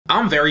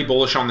I'm very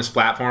bullish on this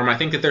platform. I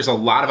think that there's a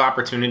lot of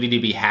opportunity to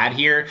be had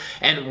here.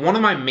 And one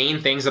of my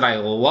main things that I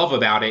love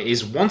about it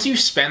is once you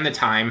spend the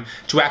time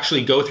to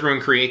actually go through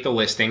and create the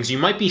listings, you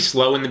might be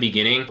slow in the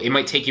beginning. It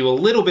might take you a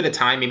little bit of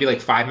time, maybe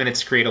like 5 minutes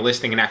to create a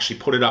listing and actually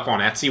put it up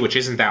on Etsy, which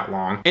isn't that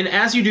long. And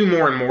as you do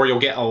more and more, you'll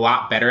get a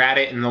lot better at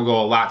it and they'll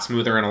go a lot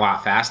smoother and a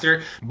lot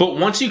faster. But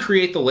once you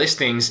create the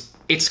listings,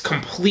 it's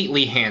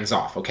completely hands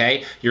off,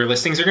 okay? Your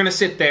listings are gonna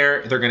sit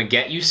there, they're gonna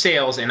get you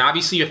sales, and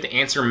obviously you have to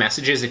answer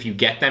messages if you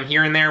get them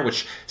here and there,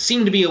 which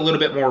seem to be a little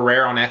bit more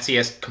rare on Etsy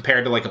as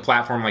compared to like a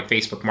platform like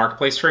Facebook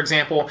Marketplace, for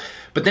example,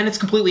 but then it's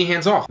completely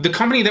hands off. The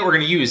company that we're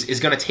gonna use is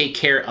gonna take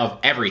care of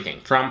everything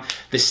from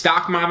the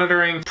stock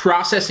monitoring,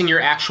 processing your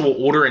actual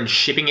order and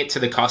shipping it to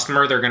the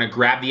customer. They're gonna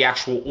grab the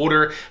actual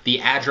order, the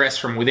address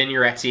from within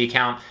your Etsy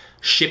account,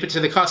 ship it to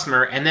the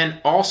customer, and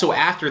then also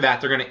after that,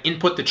 they're gonna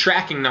input the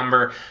tracking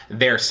number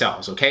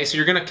themselves, okay? So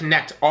you're gonna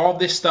connect all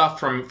this stuff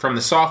from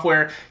the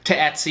software to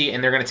Etsy,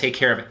 and they're gonna take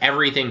care of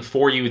everything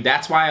for you.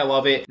 That's why I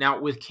love it. Now,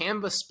 with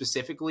Canva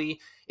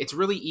specifically, it's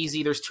really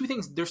easy. There's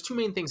two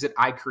main things that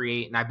I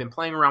create, and I've been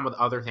playing around with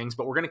other things,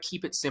 but we're gonna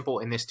keep it simple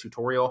in this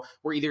tutorial.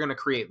 We're either gonna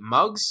create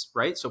mugs,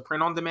 right? So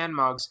print-on-demand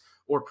mugs,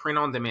 or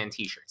print-on-demand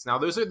t-shirts. Now,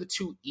 those are the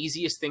two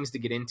easiest things to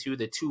get into,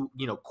 the two,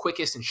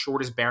 quickest and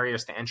shortest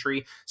barriers to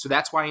entry. So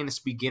that's why in this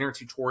beginner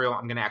tutorial,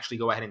 I'm gonna actually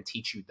go ahead and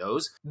teach you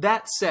those.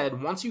 That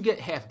said, once you get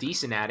half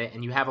decent at it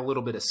and you have a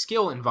little bit of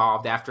skill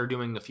involved after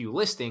doing a few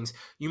listings,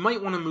 you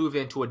might wanna move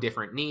into a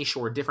different niche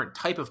or a different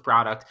type of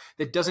product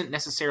that doesn't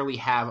necessarily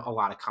have a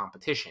lot of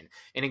competition.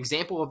 An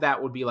example of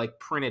that would be like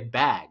printed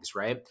bags,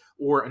 right?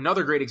 Or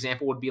another great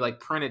example would be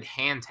like printed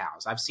hand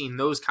towels. I've seen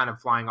those kind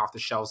of flying off the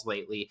shelves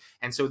lately.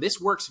 And so this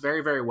works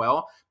very, very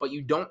well, but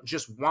you don't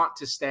just want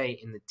to stay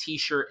in the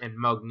t-shirt and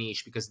mug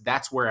niche because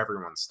that's where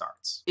everyone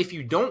starts. If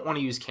you don't want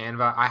to use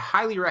Canva, I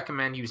highly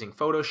recommend using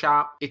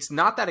Photoshop. It's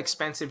not that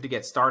expensive to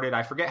get started.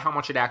 I forget how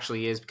much it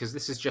actually is because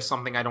this is just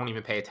something I don't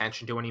even pay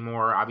attention to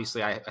anymore.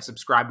 Obviously, I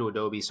subscribe to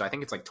Adobe, so I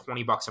think it's like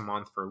 20 bucks a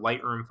month for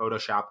Lightroom,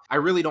 Photoshop. I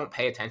really don't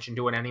pay attention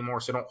to it anymore,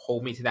 so don't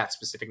hold me to that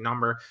specific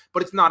number,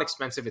 but it's not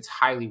expensive. It's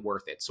highly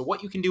worth it. So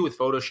what you can do with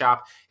Photoshop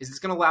is it's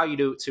going to allow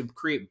you to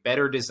create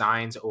better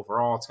designs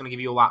overall. It's going to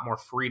give you a lot more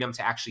freedom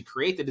to actually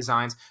create the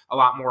designs, a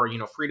lot more,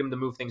 freedom to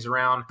move things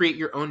around, create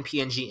your own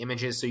PNG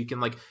images so you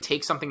can like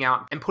take something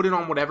out and put it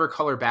on whatever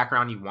color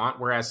background you want.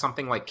 Whereas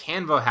something like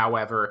Canva,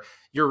 however,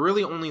 you're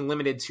really only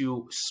limited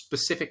to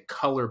specific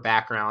color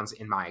backgrounds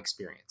in my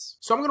experience.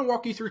 So I'm going to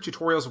walk you through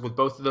tutorials with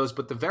both of those,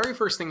 but the very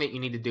first thing that you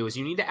need to do is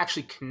you need to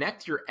actually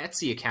connect your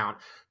Etsy account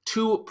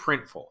to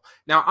Printful.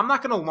 Now, I'm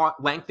not going to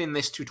lengthen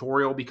this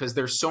tutorial because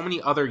there's so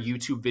many other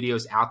YouTube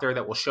videos out there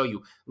that will show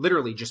you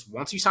literally just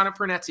once you sign up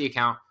for an Etsy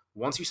account,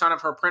 once you sign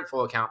up for a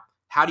Printful account,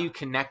 how do you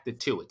connect the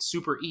two? It's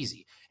super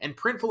easy. And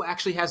Printful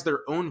actually has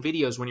their own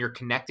videos when you're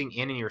connecting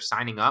in and you're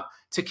signing up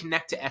to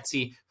connect to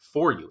Etsy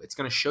for you. It's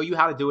going to show you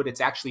how to do it.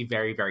 It's actually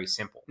very, very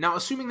simple. Now,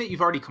 assuming that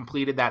you've already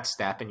completed that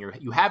step and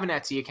you have an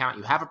Etsy account,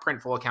 you have a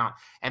Printful account,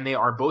 and they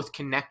are both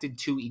connected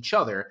to each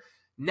other,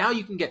 now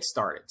you can get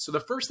started. So the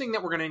first thing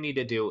that we're going to need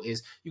to do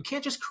is you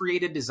can't just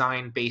create a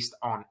design based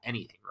on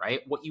anything,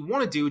 right? What you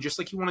want to do, just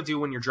like you want to do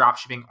when you're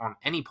dropshipping on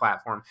any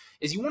platform,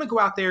 is you want to go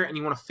out there and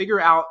you want to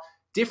figure out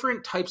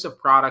different types of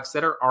products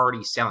that are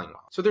already selling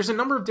well. So there's a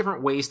number of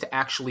different ways to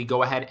actually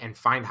go ahead and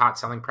find hot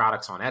selling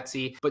products on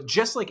Etsy, but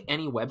just like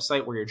any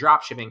website where you're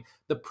dropshipping,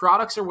 the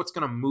products are what's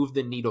going to move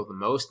the needle the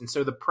most. And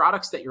so the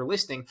products that you're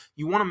listing,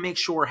 you want to make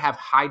sure have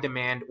high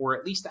demand or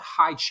at least a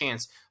high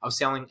chance of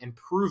selling and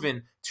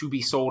proven to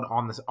be sold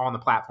on the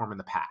platform in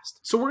the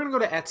past. So we're going to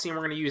go to Etsy and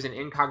we're going to use an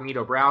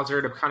incognito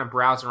browser to kind of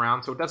browse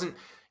around so it doesn't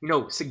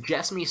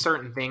suggest me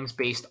certain things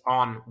based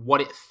on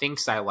what it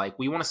thinks I like.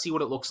 We want to see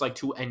what it looks like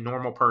to a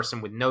normal person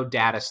with no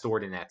data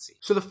stored in Etsy.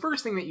 So the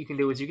first thing that you can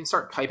do is you can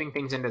start typing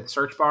things into the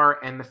search bar,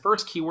 and the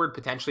first keyword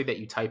potentially that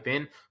you type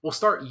in will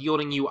start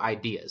yielding you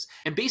ideas.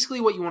 And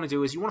basically what you want to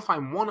do is you want to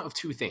find one of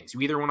two things.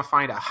 You either want to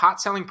find a hot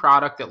selling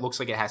product that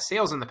looks like it has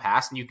sales in the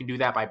past, and you can do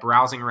that by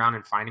browsing around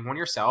and finding one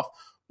yourself,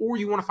 or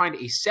you want to find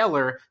a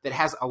seller that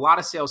has a lot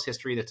of sales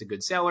history that's a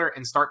good seller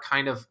and start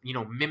kind of,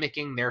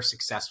 mimicking their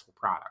successful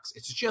products.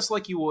 It's just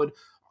like you would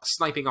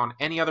sniping on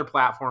any other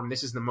platform.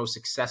 This is the most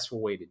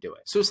successful way to do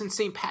it. So since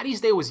St. Patty's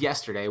Day was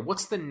yesterday,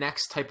 what's the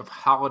next type of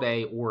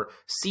holiday or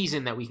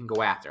season that we can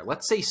go after?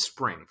 Let's say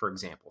spring, for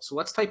example. So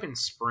let's type in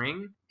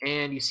spring,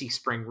 and you see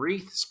spring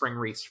wreaths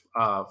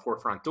for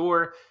front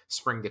door,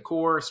 spring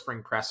decor,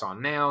 spring press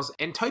on nails.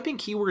 And typing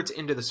keywords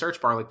into the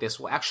search bar like this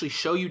will actually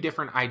show you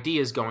different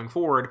ideas going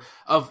forward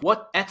of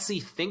what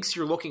Etsy thinks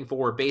you're looking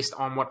for based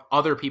on what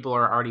other people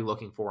are already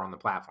looking for on the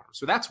platform.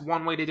 So that's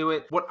one way to do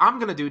it. What I'm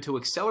going to do to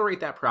accelerate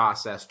that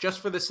process,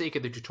 just for the sake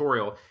of the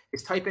tutorial,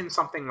 is type in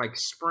something like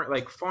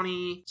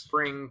funny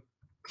spring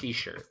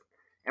t-shirt.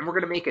 And we're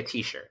going to make a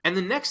t-shirt. And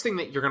the next thing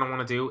that you're going to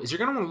want to do is you're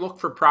going to want to look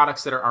for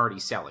products that are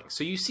already selling.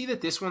 So you see that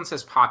this one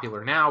says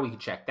popular now. We can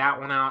check that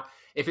one out.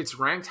 If it's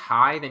ranked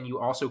high, then you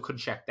also could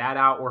check that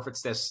out. Or if it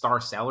says star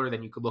seller,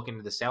 then you could look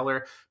into the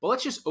seller. But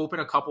let's just open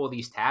a couple of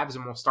these tabs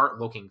and we'll start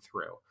looking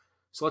through.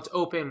 So let's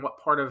open what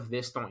part of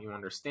this don't you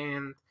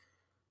understand?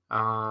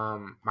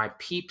 My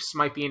Peeps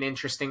might be an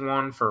interesting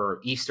one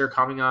for Easter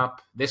coming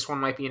up. This one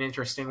might be an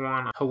interesting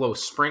one. Hello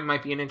Spring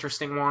might be an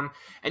interesting one.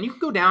 And you can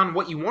go down.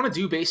 What you want to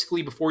do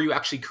basically before you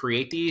actually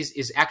create these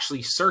is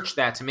actually search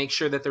that to make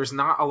sure that there's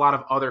not a lot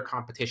of other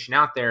competition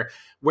out there,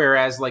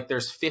 whereas like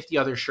there's 50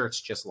 other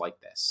shirts just like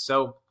this.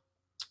 So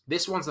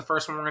this one's the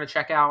first one we're going to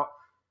check out.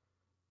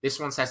 This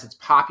one says it's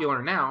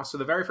popular now. So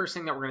the very first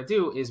thing that we're going to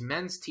do is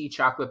Men's Tea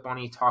Chocolate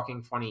Bunny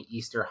Talking Funny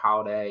Easter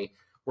Holiday.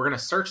 We're going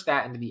to search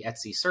that into the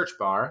Etsy search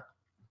bar.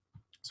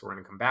 So we're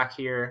going to come back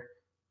here.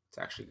 It's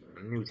actually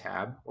a new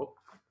tab. Oh,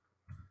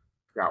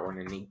 forgot we're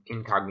in the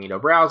incognito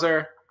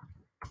browser.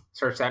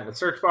 Search that in the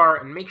search bar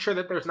and make sure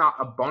that there's not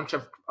a bunch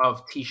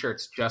of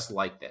t-shirts just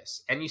like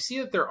this. And you see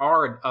that there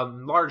are a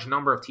large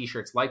number of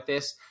t-shirts like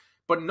this,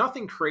 but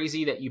nothing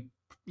crazy that you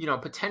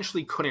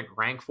potentially couldn't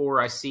rank for.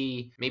 I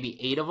see maybe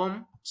 8 of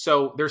them.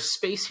 So there's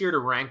space here to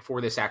rank for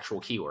this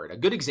actual keyword. A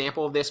good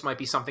example of this might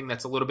be something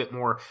that's a little bit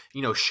more,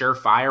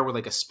 surefire with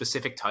like a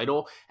specific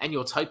title. And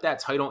you'll type that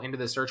title into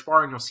the search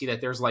bar and you'll see that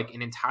there's like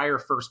an entire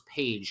first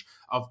page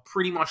of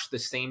pretty much the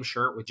same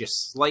shirt with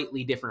just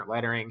slightly different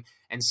lettering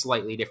and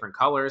slightly different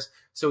colors.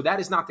 So that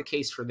is not the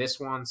case for this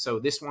one. So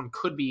this one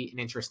could be an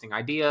interesting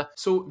idea.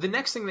 So the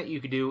next thing that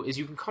you could do is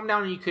you can come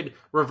down and you could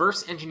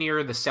reverse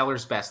engineer the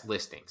seller's best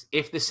listings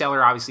if the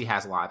seller obviously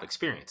has a lot of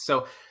experience.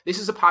 So this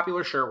is a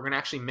popular shirt. We're going to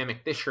actually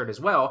mimic this shirt as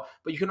well,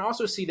 but you can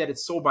also see that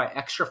it's sold by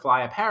Extra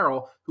Fly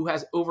Apparel, who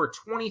has over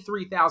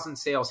 23,000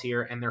 sales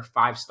here and they're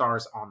 5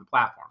 stars on the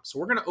platform. So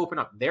we're going to open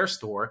up their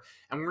store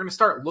and we're going to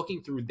start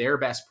looking through their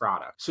best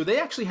product. So they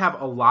actually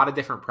have a lot of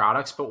different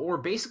products, but what we're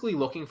basically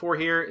looking for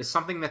here is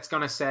something that's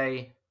going to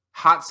say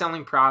hot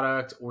selling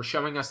product or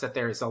showing us that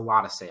there's a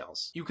lot of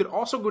sales. You could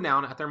also go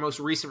down at their most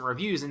recent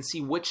reviews and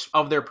see which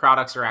of their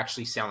products are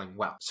actually selling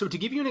well. So to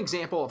give you an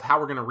example of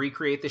how we're going to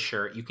recreate the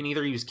shirt, you can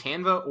either use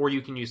Canva or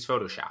you can use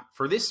Photoshop.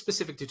 For this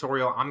specific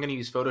tutorial, I'm going to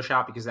use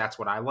Photoshop because that's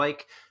what I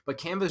like, but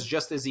Canva is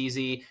just as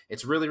easy.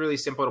 It's really, really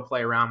simple to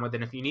play around with.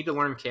 And if you need to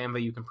learn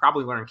Canva, you can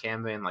probably learn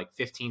Canva in like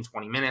 15,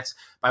 20 minutes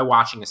by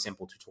watching a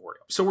simple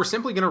tutorial. So we're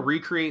simply going to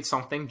recreate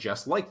something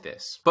just like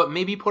this, but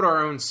maybe put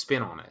our own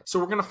spin on it. So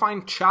we're going to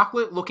find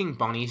chocolate looking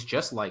bunnies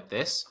just like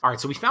this. All right,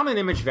 so we found an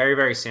image very,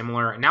 very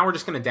similar. And now we're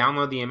just going to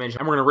download the image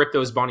and we're going to rip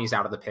those bunnies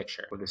out of the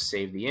picture. We'll just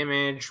save the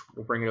image.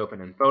 We'll bring it open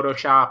in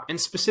Photoshop.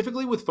 And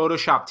specifically with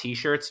Photoshop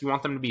t-shirts, you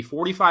want them to be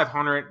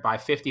 4,500 by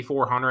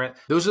 5,400.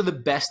 Those are the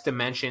best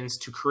dimensions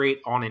to create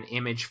on an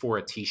image for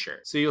a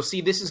t-shirt. So you'll see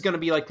this is going to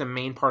be like the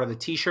main part of the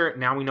t-shirt.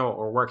 Now we know what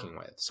we're working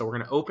with. So we're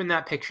going to open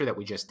that picture that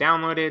we just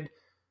downloaded.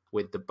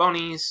 With the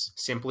bunnies,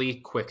 simply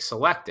quick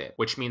select it,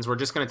 which means we're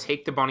just going to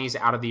take the bunnies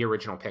out of the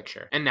original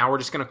picture. And now we're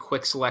just going to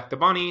quick select the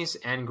bunnies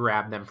and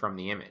grab them from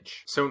the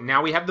image. So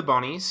now we have the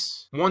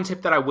bunnies. One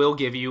tip that I will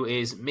give you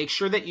is make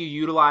sure that you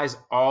utilize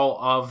all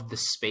of the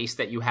space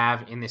that you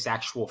have in this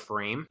actual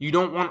frame. You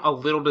don't want a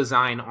little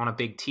design on a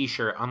big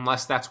t-shirt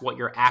unless that's what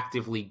you're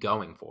actively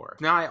going for.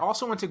 Now I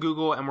also went to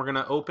Google and we're going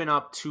to open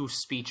up 2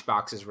 speech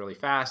boxes really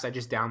fast. I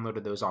just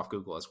downloaded those off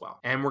Google as well.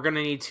 And we're going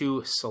to need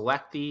to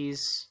select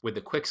these with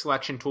the quick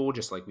selection tool,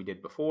 just like we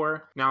did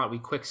before. Now that we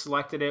quick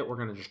selected it, we're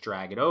going to just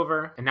drag it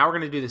over. And now we're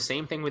going to do the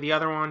same thing with the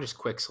other one, just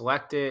quick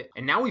select it.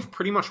 And now we've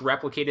pretty much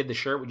replicated the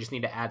shirt. We just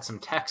need to add some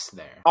text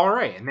there. All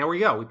right, and there we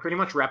go. We pretty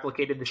much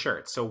replicated the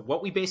shirt. So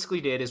what we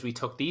basically did is we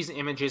took these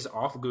images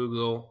off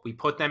Google, we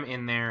put them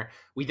in there.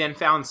 We then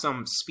found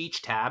some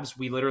speech tabs.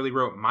 We literally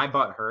wrote "my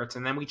butt hurts,"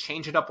 and then we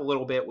changed it up a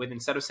little bit with,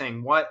 instead of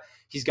saying what,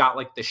 he's got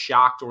like the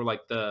shocked or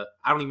like the,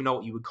 I don't even know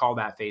what you would call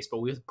that face,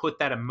 but we put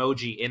that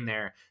emoji in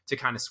there to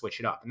kind of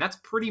switch it up. And that's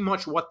pretty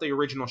much what the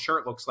original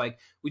shirt looks like.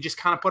 We just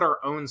kind of put our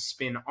own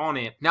spin on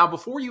it. Now,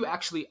 before you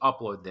actually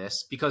upload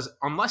this, because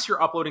unless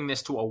you're uploading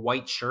this to a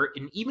white shirt,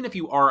 and even if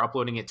you are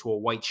uploading it to a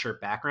white shirt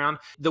background,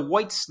 the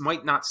whites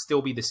might not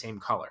still be the same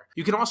color.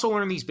 You can also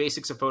learn these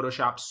basics of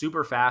Photoshop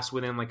super fast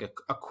within like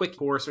a quick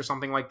course or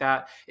something like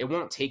that. It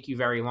won't take you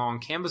very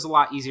long. Canva's a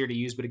lot easier to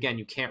use, but again,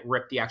 you can't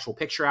rip the actual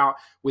picture out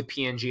with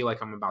PNG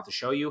like I'm about to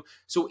show you.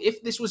 So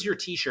if this was your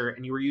t-shirt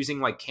and you were using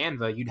like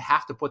Canva, you'd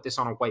have to put this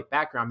on a white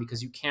background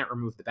because you can't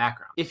remove the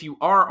background. If you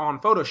are on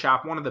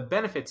Photoshop, one of the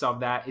benefits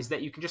of that is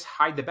that you can just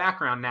hide the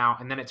background now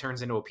and then it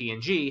turns into a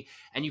PNG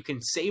and you can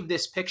save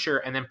this picture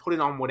and then put it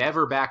on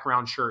whatever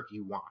background shirt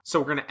you want. So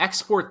we're going to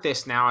export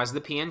this now as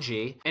the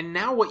PNG. And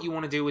now what you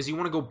want to do is you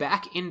want to go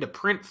back into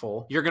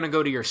Printful. You're going to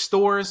go to your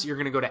stores. You're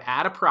going to go to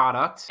add a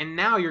product. And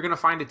now you're going to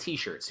find a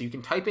t-shirt. So you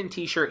can type in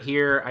t-shirt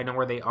here. I know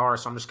where they are.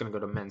 So I'm just going to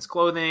go to men's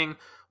clothing.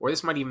 Or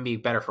this might even be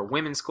better for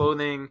women's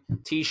clothing,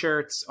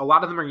 t-shirts. A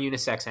lot of them are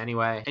unisex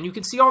anyway. And you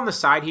can see on the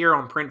side here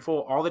on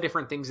Printful, all the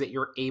different things that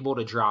you're able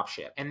to drop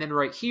ship. And then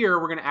right here,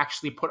 we're gonna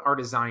actually put our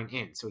design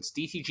in. So it's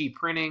DTG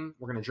printing.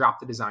 We're gonna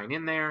drop the design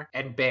in there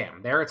and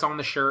bam, there it's on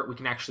the shirt. We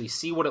can actually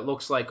see what it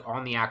looks like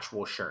on the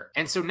actual shirt.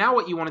 And so now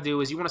what you wanna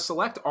do is you wanna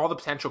select all the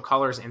potential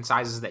colors and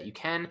sizes that you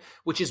can,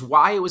 which is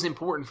why it was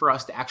important for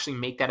us to actually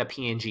make that a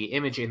PNG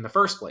image in the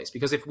first place.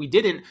 Because if we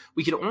didn't,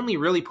 we could only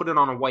really put it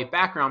on a white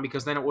background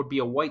because then it would be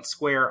a white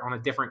square wear on a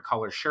different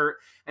color shirt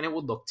and it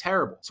would look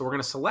terrible. So we're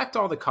going to select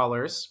all the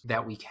colors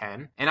that we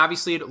can. And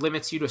obviously it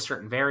limits you to a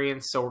certain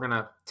variance. So we're going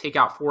to take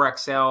out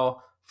 4XL,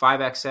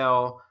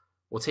 5XL,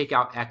 we'll take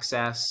out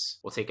XS,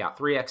 we'll take out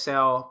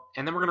 3XL,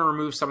 and then we're gonna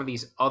remove some of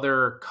these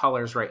other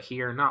colors right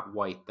here, not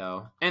white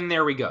though. And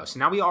there we go. So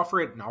now we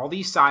offer it in all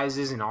these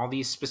sizes and all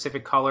these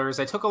specific colors.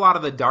 I took a lot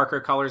of the darker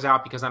colors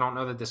out because I don't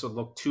know that this would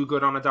look too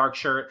good on a dark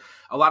shirt.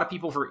 A lot of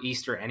people for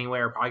Easter anyway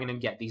are probably gonna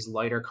get these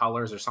lighter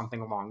colors or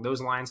something along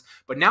those lines.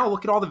 But now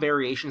look at all the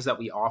variations that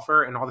we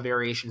offer and all the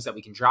variations that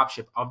we can drop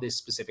ship of this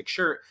specific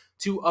shirt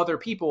to other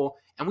people,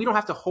 and we don't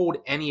have to hold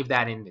any of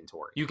that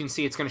inventory. You can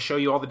see it's gonna show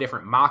you all the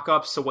different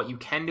mockups. So what you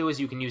can do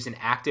is you can use an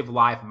active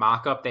live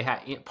mockup. They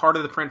have part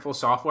of the Printful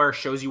software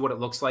shows you what it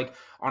looks like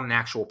on an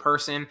actual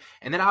person,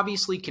 and that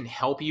obviously can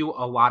help you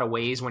a lot of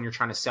ways when you're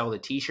trying to sell the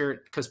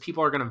t-shirt, because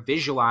people are going to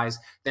visualize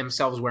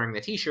themselves wearing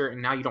the t-shirt,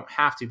 and now you don't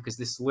have to because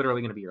this is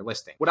literally going to be your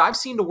listing. What I've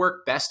seen to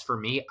work best for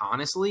me,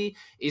 honestly,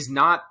 is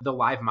not the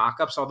live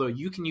mockups, although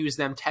you can use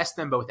them, test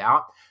them both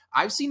out.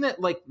 I've seen that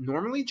like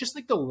normally just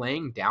like the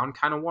laying down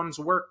kind of ones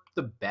work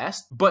the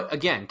best, but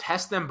again,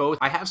 test them both.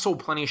 I have sold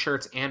plenty of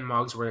shirts and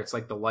mugs where it's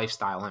like the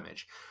lifestyle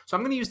image. So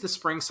I'm going to use the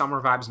spring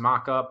summer vibes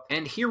mock-up,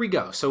 and here we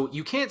go. So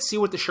you can't see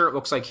what the shirt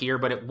looks like here,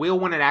 but it will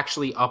when it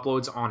actually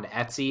uploads onto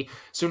Etsy.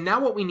 So now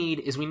what we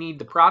need is we need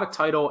the product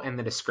title and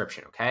the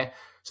description, okay?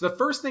 So the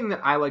first thing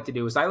that I like to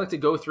do is I like to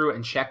go through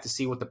and check to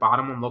see what the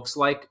bottom one looks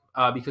like,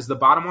 because the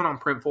bottom one on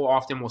Printful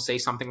often will say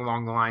something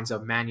along the lines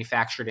of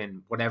manufactured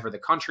in whatever the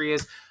country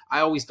is.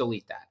 I always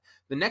delete that.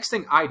 The next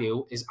thing I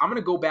do is I'm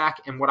going to go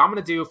back, and what I'm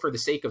going to do for the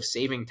sake of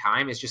saving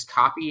time is just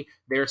copy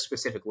their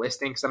specific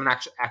listing, because I'm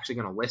actually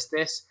going to list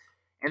this.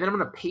 And then I'm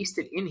going to paste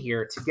it in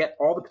here to get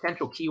all the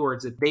potential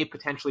keywords that they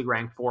potentially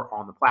rank for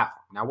on the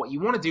platform. Now, what you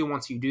want to do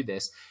once you do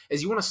this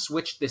is you want to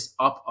switch this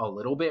up a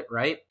little bit,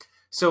 right?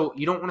 So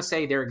you don't want to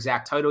say their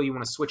exact title. You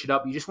want to switch it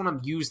up. You just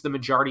want to use the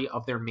majority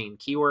of their main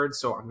keywords.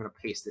 So I'm going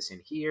to paste this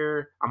in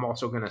here. I'm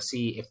also going to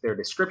see if their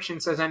description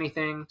says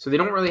anything. So they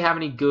don't really have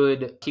any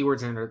good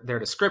keywords in their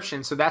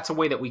description. So that's a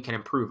way that we can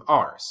improve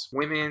ours.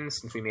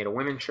 Women's, since we made a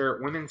women's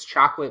shirt, women's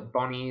chocolate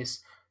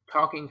bunnies,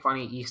 talking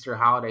funny Easter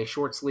holiday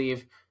short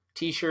sleeve,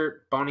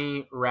 t-shirt,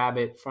 bunny,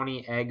 rabbit,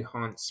 funny egg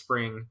hunt,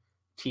 spring,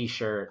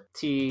 t-shirt,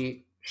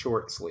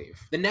 short sleeve.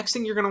 The next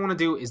thing you're going to want to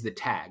do is the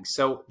tags.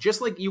 So just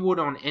like you would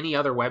on any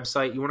other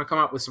website, you want to come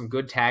up with some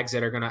good tags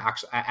that are going to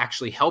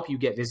actually help you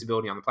get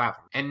visibility on the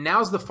platform. And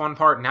now's the fun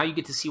part. Now you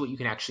get to see what you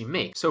can actually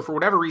make. So for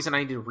whatever reason, I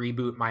need to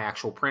reboot my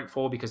actual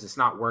Printful because it's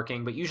not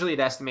working, but usually it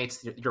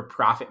estimates your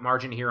profit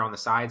margin here on the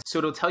sides. So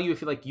it'll tell you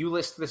if you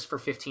list this for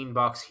 15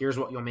 bucks, here's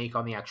what you'll make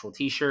on the actual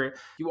t-shirt.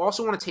 You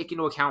also want to take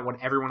into account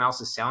what everyone else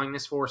is selling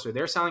this for. So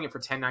they're selling it for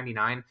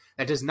 $10.99.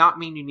 That does not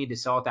mean you need to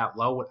sell it that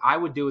low. What I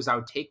would do is I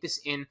would take this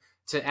in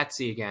to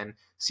Etsy again,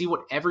 see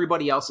what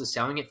everybody else is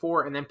selling it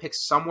for, and then pick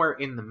somewhere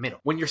in the middle.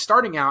 When you're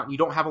starting out and you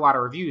don't have a lot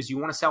of reviews, you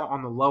want to sell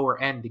on the lower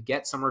end to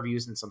get some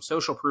reviews and some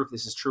social proof.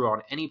 This is true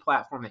on any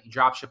platform that you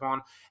dropship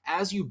on.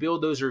 As you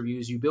build those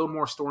reviews, you build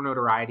more store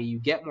notoriety, you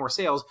get more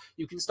sales,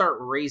 you can start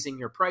raising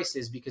your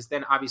prices because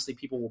then obviously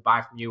people will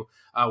buy from you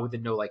with the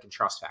know, like, and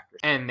trust factor.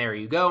 And there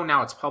you go.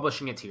 Now it's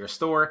publishing it to your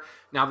store.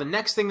 Now the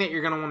next thing that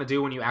you're going to want to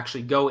do when you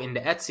actually go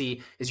into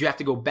Etsy is you have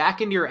to go back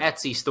into your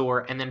Etsy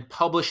store and then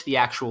publish the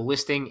actual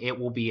listing. It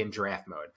will be in draft mode.